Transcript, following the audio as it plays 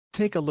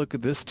Take a look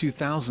at this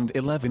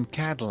 2011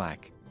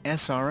 Cadillac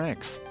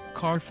SRX.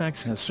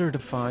 Carfax has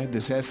certified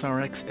this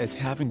SRX as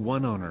having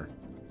one owner.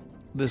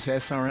 This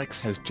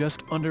SRX has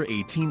just under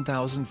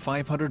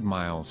 18,500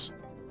 miles.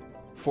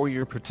 For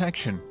your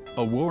protection,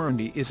 a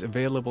warranty is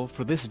available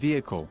for this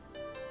vehicle.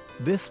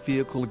 This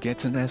vehicle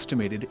gets an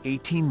estimated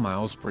 18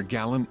 miles per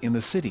gallon in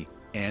the city,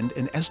 and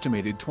an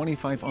estimated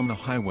 25 on the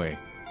highway.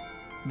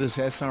 This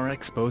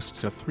SRX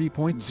boasts a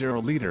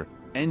 3.0-liter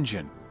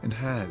engine, and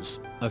has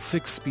a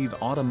 6-speed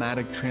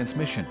automatic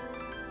transmission.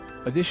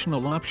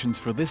 Additional options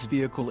for this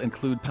vehicle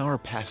include power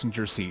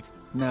passenger seat,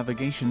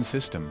 navigation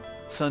system,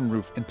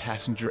 sunroof and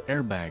passenger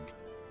airbag.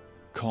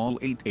 Call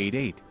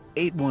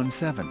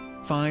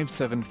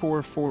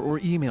 888-817-5744 or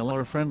email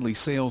our friendly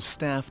sales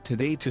staff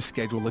today to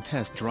schedule a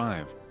test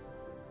drive.